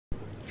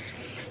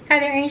Hi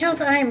there,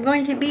 angels. I am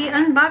going to be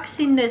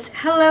unboxing this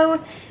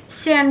Hello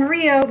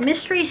Sanrio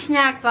mystery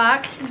snack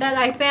box that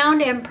I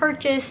found and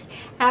purchased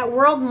at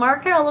World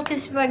Market. I'll look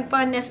and see if I can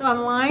find this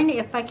online.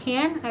 If I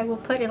can, I will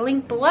put a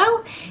link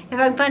below. If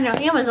I can find it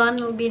on Amazon,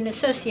 it will be an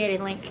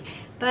associated link.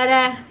 But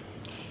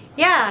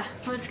yeah,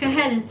 let's go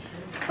ahead and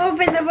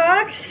open the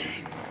box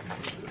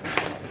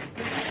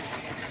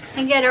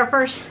and get our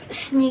first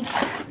sneak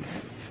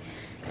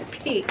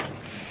peek.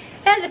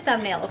 And the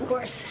thumbnail, of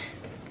course.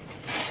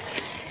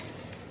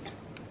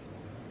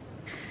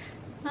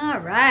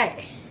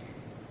 Alright.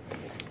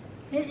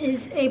 It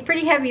is a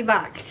pretty heavy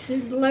box.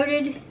 It's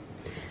loaded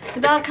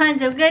with all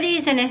kinds of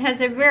goodies and it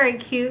has a very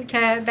cute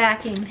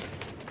backing.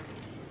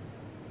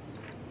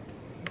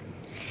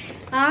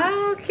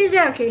 Okie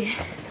dokie.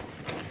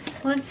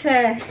 Let's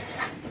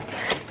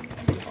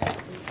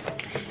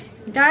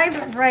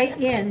dive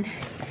right in.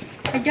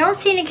 I don't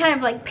see any kind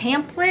of like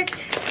pamphlet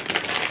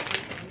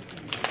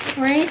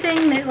or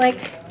anything that like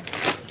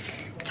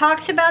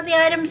talks about the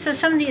items, so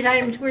some of these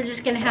items we're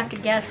just gonna have to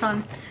guess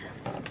on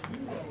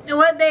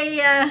what they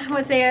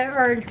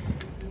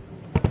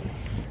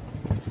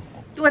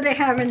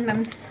have in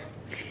them,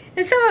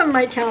 and some of them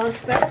might tell us,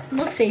 but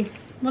we'll see.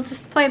 We'll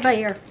just play by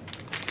ear.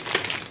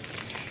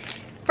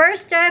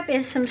 First up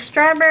is some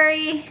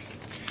strawberry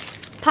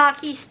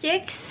Pocky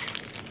sticks.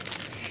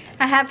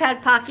 I have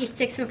had Pocky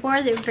sticks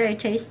before. They're very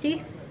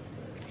tasty.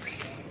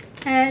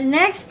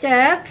 Next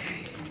up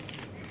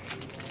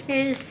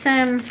is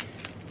some,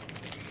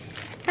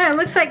 it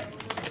looks like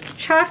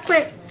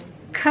chocolate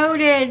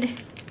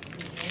coated,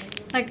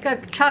 like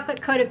a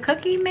chocolate coated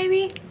cookie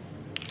maybe?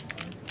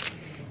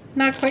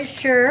 Not quite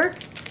sure.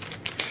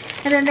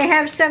 And then they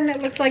have some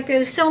that look like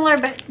they're similar,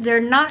 but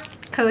they're not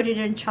coated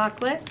in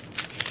chocolate.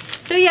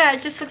 So yeah,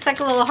 it just looks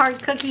like a little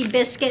hard cookie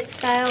biscuit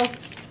style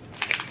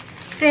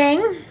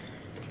thing.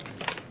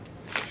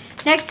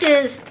 Next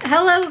is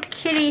Hello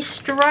Kitty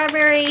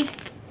strawberry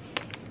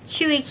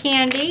chewy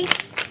candy.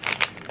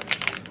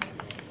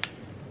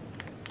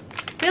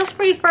 Feels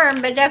pretty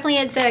firm, but definitely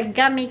it's a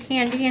gummy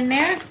candy in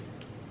there.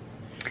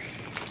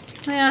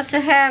 We also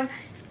have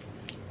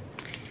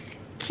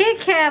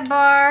Kit Kat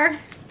bar.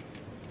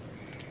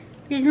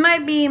 These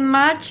might be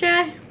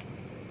matcha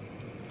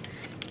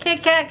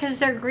Kit Kat because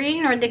they're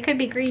green, or they could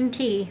be green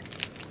tea.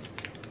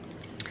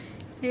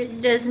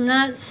 It does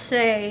not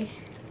say.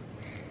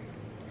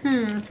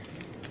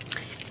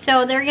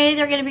 So they're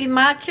either going to be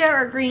matcha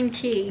or green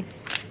tea.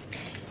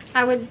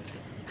 I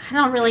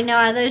don't really know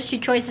out of those two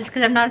choices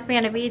because I'm not a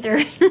fan of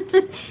either.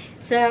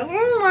 So,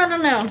 I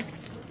don't know.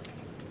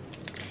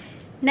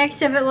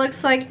 Next up, it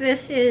looks like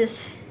this is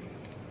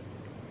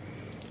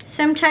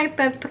some type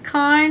of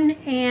pecan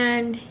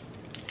and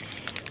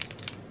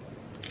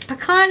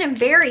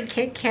berry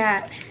Kit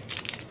Kat.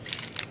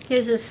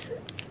 Gives us,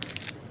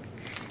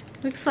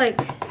 looks like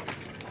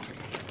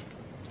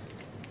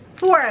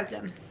 4 of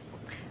them.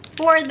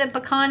 4 of the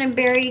pecan and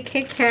berry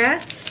Kit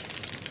Kats.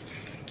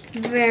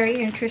 Very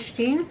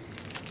interesting.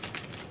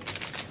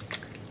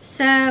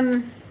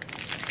 Some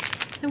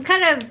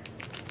kind of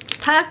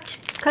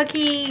puffed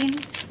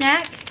cookie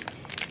snack.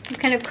 Some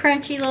kind of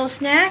crunchy little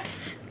snacks.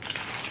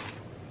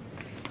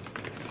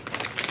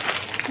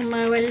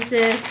 What is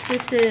this?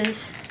 This is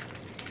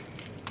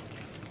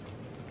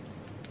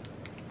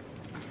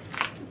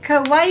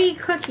kawaii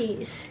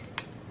cookies.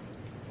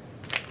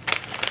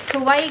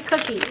 Kawaii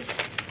cookies.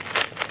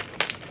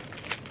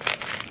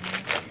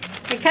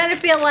 I kind of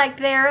feel like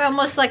they're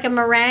almost like a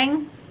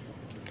meringue.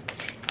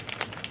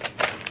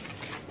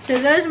 So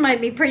those might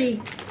be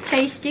pretty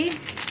tasty.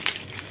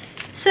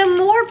 Some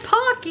more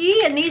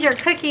Pocky, and these are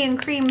cookie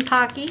and cream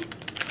Pocky.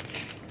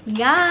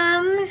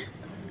 Yum.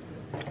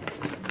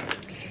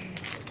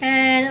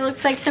 And it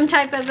looks like some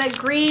type of a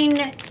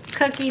green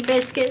cookie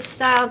biscuit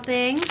style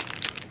thing.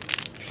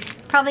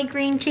 Probably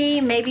green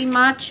tea, maybe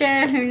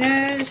matcha, who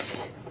knows.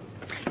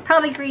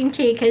 Probably green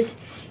tea, because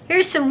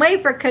here's some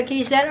wafer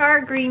cookies that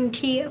are green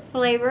tea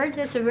flavored.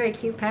 That's a very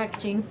cute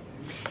packaging.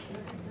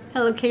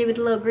 Hello Kitty with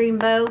a little green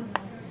bow.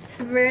 It's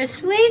very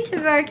sweet,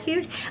 very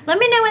cute. Let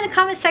me know in the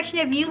comment section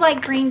if you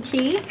like green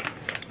tea.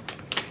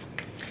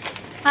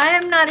 I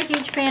am not a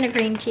huge fan of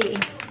green tea.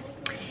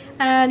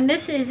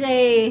 This is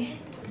a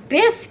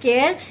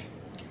biscuit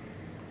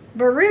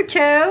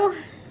burrito.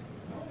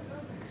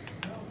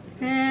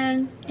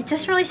 And it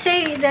doesn't really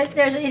say that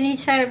there's any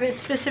kind of a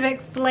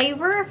specific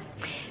flavor.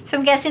 So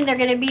I'm guessing they're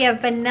going to be a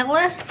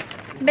vanilla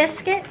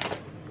biscuit.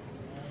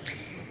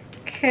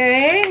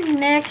 Okay,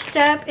 next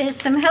up is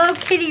some Hello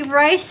Kitty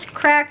rice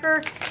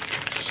cracker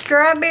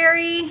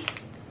strawberry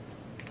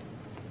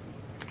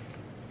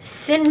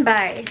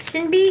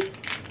Sinbi?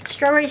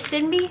 Strawberry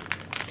Sinbi?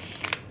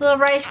 Little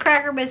rice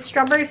cracker with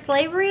strawberry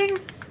flavoring.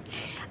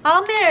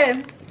 I'm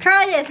going to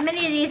try as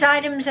many of these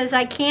items as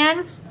I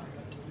can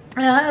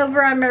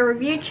over on my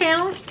review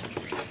channel.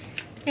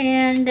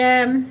 And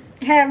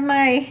have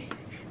my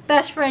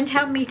best friend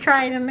help me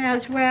try them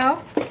as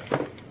well.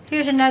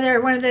 Here's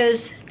another one of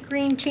those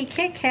green tea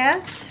Kit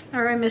Kats,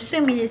 or I'm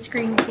assuming it's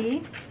green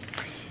tea.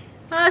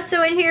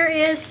 Also in here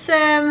is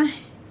some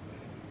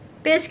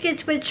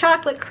biscuits with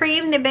chocolate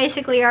cream. They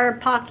basically are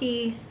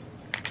Pocky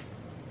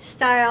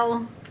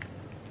style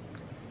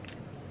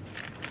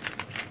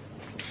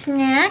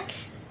snack.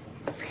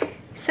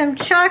 Some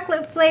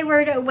chocolate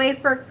flavored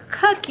wafer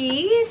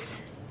cookies.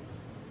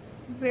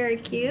 Very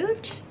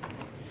cute.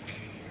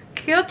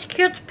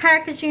 Cute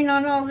packaging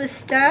on all this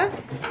stuff.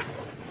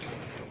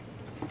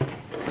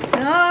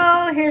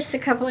 Oh, here's a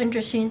couple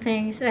interesting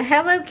things. A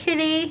Hello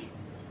Kitty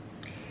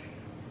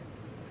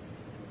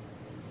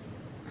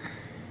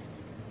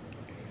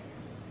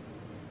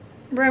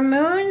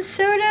Ramune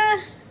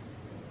soda.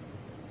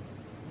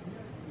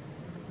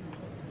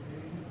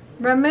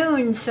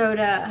 Ramune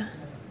soda.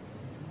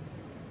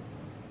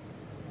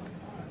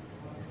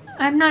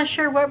 I'm not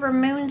sure what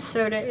Ramune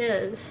soda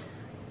is.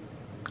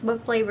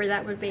 What flavor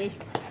that would be.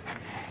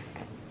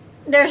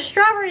 There's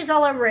strawberries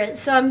all over it,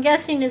 so I'm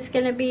guessing it's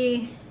going to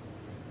be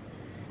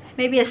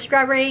maybe a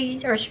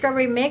strawberry or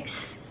strawberry mix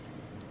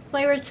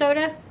flavored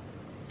soda.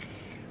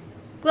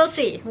 We'll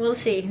see. We'll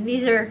see.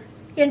 These are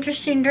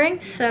interesting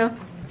drinks, so.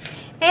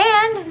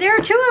 And there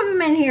are 2 of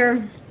them in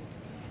here.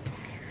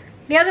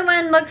 The other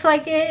one looks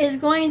like it is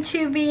going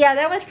to be, yeah,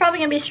 that one's probably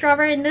going to be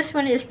strawberry, and this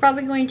one is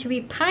probably going to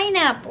be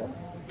pineapple.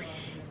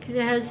 Because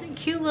it has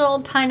cute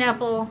little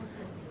pineapple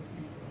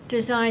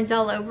designs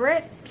all over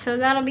it. So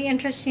that'll be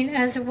interesting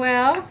as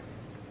well.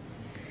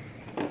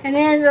 And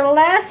then the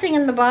last thing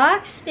in the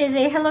box is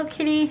a Hello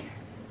Kitty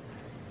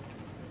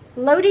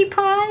Lodi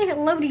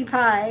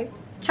Pie.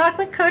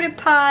 Chocolate coated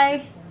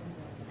pie.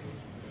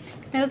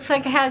 It looks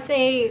like it has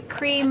a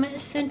cream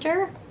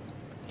center.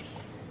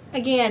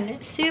 Again,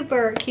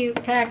 super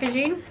cute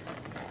packaging.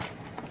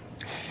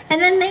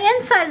 And then the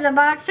inside of the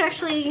box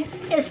actually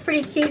is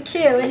pretty cute too.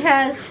 It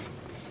has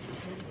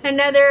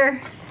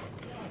another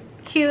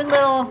cute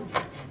little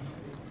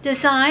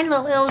design,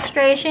 little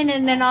illustration,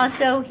 and then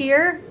also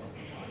here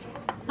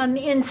on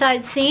the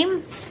inside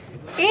seam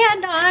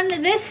and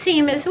on this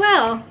seam as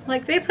well.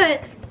 Like they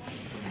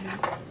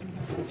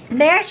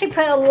actually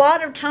put a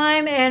lot of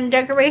time and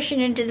decoration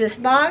into this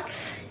box.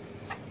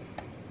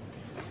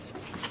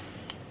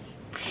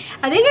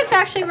 I think it's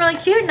actually really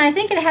cute, and I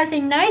think it has a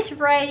nice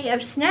variety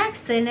of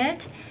snacks in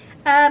it.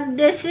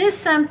 This is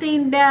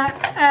something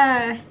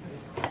that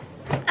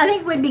I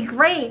think would be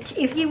great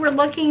if you were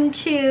looking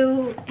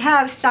to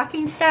have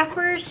stocking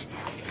stuffers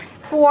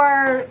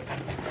for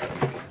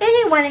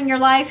anyone in your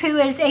life who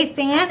is a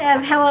fan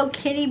of Hello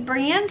Kitty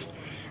brand.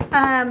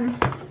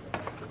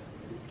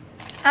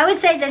 I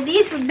would say that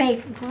these would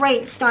make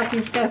great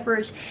stocking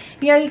stuffers.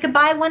 You know, you could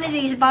buy one of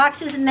these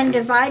boxes and then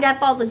divide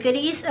up all the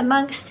goodies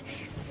amongst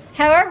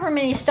however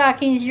many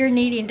stockings you're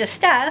needing to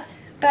stuff.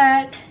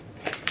 But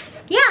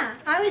yeah,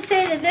 I would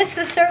say that this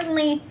is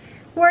certainly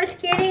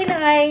worth getting.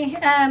 I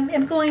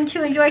am going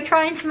to enjoy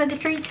trying some of the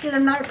treats that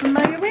I'm not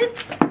familiar with.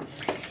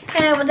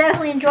 And I will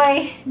definitely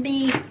enjoy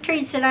the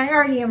treats that I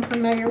already am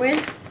familiar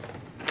with.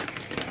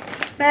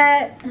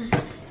 But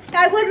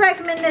I would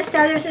recommend this to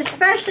others,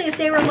 especially if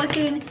they were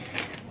looking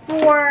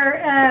for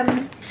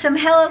some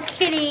Hello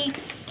Kitty,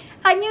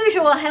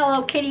 unusual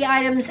Hello Kitty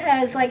items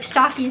as like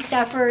stocking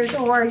stuffers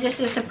or just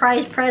a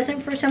surprise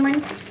present for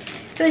someone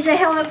who's a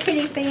Hello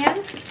Kitty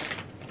fan.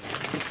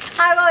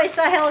 I've always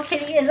thought Hello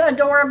Kitty is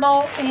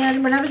adorable,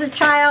 and when I was a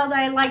child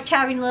I liked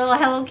having a little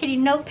Hello Kitty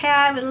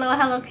notepad with a little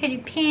Hello Kitty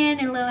pen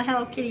and a little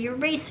Hello Kitty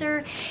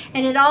eraser,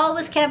 and it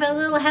always kept a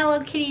little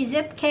Hello Kitty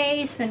zip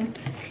case, and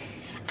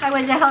I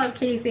was a Hello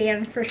Kitty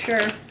fan for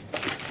sure.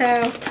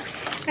 So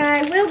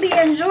I will be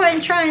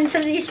enjoying trying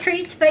some of these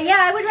treats, but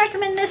yeah, I would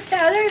recommend this to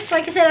others.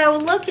 Like I said, I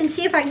will look and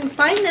see if I can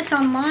find this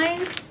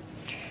online.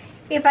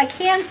 If I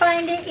can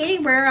find it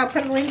anywhere, I'll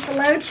put a link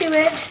below to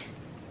it.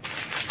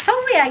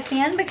 Hopefully I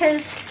can,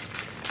 because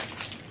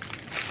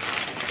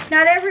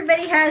not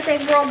everybody has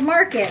a world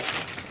market,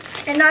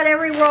 and not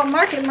every world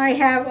market might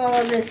have all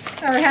of this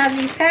or have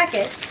these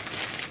packets.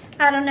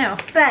 I don't know,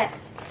 but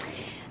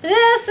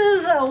this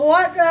is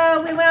what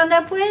we wound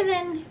up with,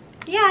 and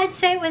yeah, I'd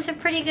say it was a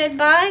pretty good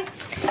buy,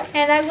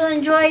 and I will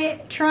enjoy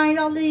trying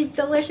all these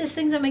delicious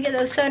things. I'm gonna get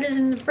those sodas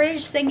in the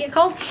fridge so they can get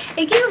cold.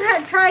 If you've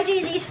had tried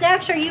any of these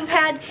snacks, or you've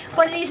had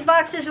one of these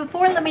boxes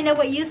before, let me know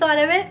what you thought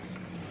of it.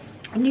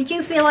 Did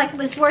you feel like it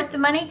was worth the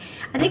money?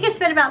 I think I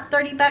spent about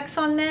 30 bucks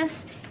on this.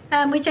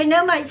 Which I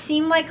know might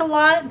seem like a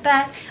lot,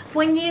 but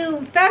when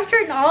you factor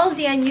in all of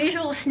the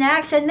unusual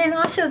snacks and then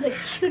also the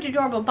cute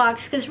adorable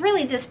box, because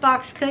really this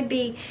box could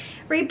be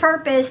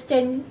repurposed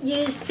and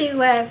used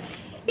to,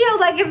 you know,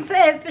 like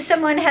if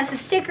someone has a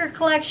sticker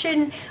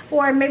collection,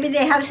 or maybe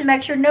they have some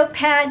extra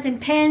notepads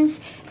and pens,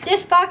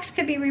 this box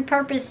could be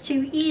repurposed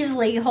to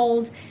easily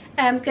hold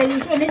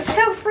goodies, and it's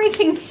so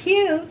freaking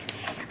cute.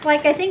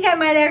 Like, I think I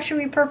might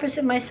actually repurpose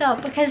it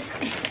myself, because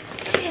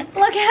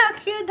look how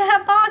cute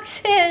that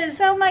box is.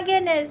 Oh my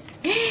goodness.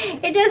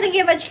 It doesn't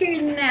get much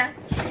cuter than that.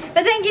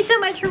 But thank you so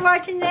much for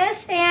watching this.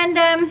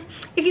 And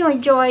if you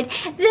enjoyed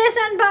this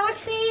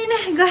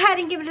unboxing, go ahead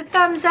and give it a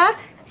thumbs up.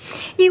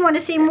 If you want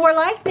to see more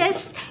like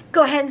this,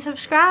 go ahead and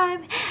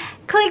subscribe.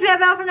 Click that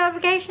bell for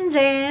notifications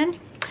and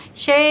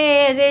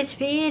share this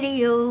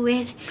video.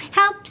 It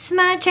helps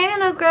my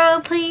channel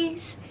grow.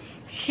 Please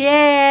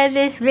enjoyed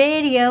this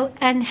video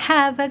and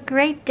have a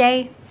great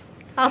day.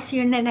 I'll see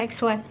you in the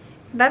next one.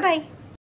 Bye-bye.